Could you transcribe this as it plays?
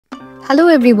Hello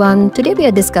everyone, today we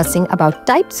are discussing about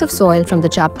types of soil from the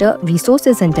chapter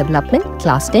Resources and Development,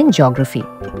 Class 10 Geography.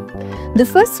 The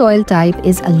first soil type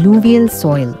is alluvial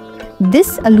soil.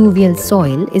 This alluvial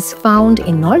soil is found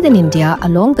in northern India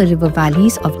along the river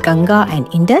valleys of Ganga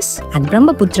and Indus and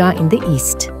Brahmaputra in the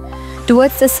east.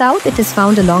 Towards the south, it is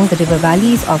found along the river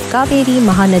valleys of Kaveri,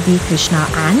 Mahanadi, Krishna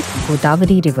and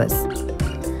Godavari rivers.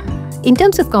 In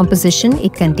terms of composition,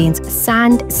 it contains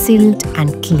sand, silt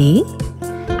and clay.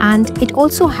 And it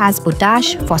also has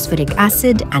potash, phosphoric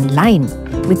acid and lime,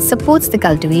 which supports the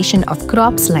cultivation of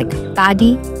crops like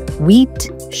paddy, wheat,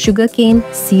 sugarcane,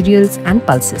 cereals and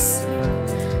pulses.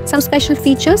 Some special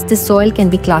features: this soil can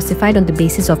be classified on the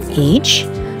basis of age,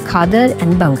 Khadar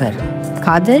and Bangar.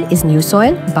 Khadar is new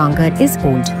soil, Bangar is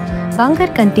old.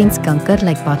 Bangar contains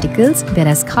kankar-like particles,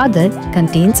 whereas Khadar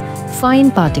contains fine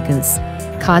particles.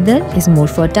 Khadar is more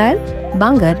fertile,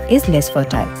 Bangar is less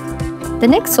fertile. The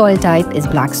next soil type is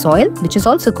black soil, which is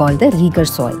also called the Regur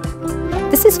soil.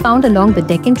 This is found along the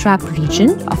Deccan Trap region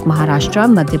of Maharashtra,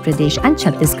 Madhya Pradesh and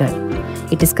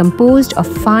Chhattisgarh. It is composed of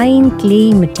fine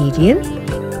clay material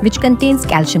which contains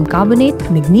calcium carbonate,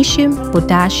 magnesium,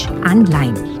 potash and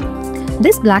lime.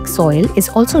 This black soil is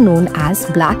also known as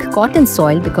black cotton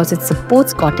soil because it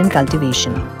supports cotton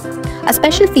cultivation. A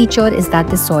special feature is that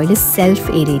the soil is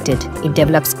self-aerated. It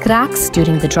develops cracks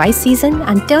during the dry season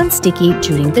and turns sticky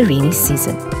during the rainy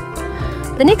season.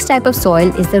 The next type of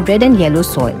soil is the red and yellow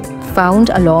soil, found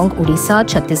along Odisha,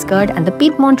 Chhattisgarh and the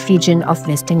Piedmont region of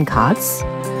Western Ghats.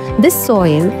 This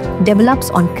soil develops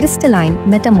on crystalline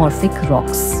metamorphic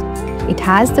rocks. It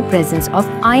has the presence of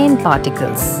iron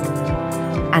particles.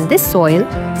 And this soil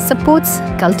supports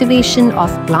cultivation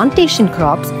of plantation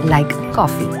crops like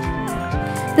coffee.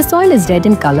 The soil is red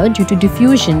in color due to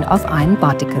diffusion of iron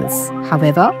particles.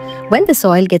 However, when the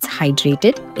soil gets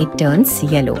hydrated, it turns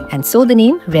yellow, and so the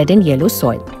name red and yellow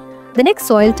soil. The next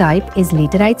soil type is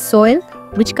Laterite soil,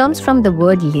 which comes from the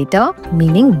word later,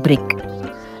 meaning brick.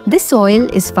 This soil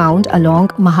is found along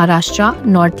Maharashtra,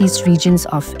 northeast regions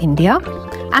of India,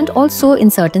 and also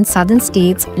in certain southern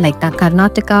states like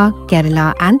Karnataka,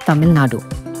 Kerala, and Tamil Nadu.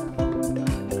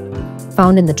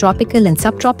 Found in the tropical and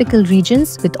subtropical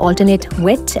regions with alternate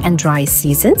wet and dry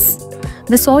seasons,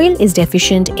 the soil is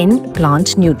deficient in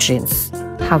plant nutrients.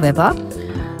 However,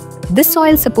 this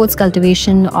soil supports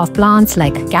cultivation of plants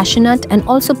like cashew nut and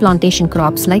also plantation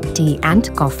crops like tea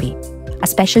and coffee. A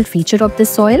special feature of this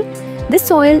soil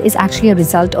is actually a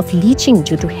result of leaching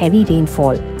due to heavy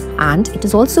rainfall, and it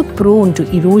is also prone to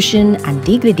erosion and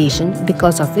degradation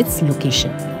because of its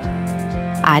location.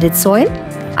 Arid soil.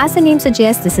 As the name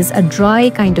suggests, this is a dry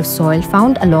kind of soil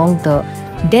found along the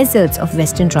deserts of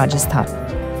western Rajasthan.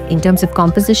 In terms of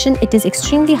composition, it is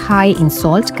extremely high in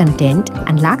salt content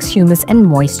and lacks humus and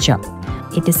moisture.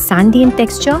 It is sandy in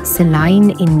texture,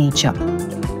 saline in nature.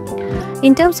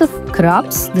 In terms of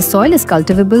crops, the soil is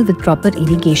cultivable with proper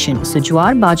irrigation, so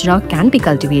jowar bajra can be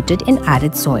cultivated in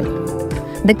arid soil.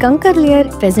 The kankar layer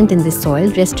present in this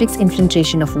soil restricts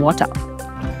infiltration of water.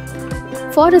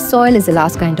 Forest soil is the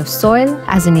last kind of soil.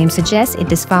 As the name suggests, it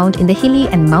is found in the hilly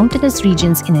and mountainous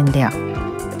regions in India.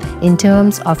 In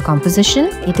terms of composition,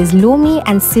 it is loamy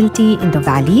and silty in the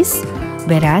valleys,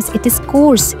 whereas it is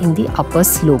coarse in the upper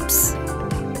slopes.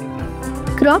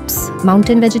 Crops,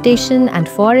 mountain vegetation and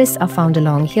forests are found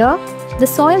along here. The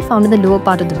soil found in the lower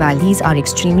part of the valleys are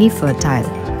extremely fertile.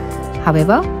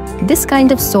 However, this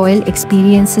kind of soil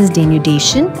experiences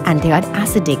denudation and they are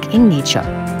acidic in nature.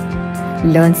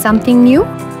 Learn something new?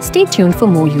 Stay tuned for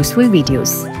more useful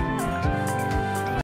videos.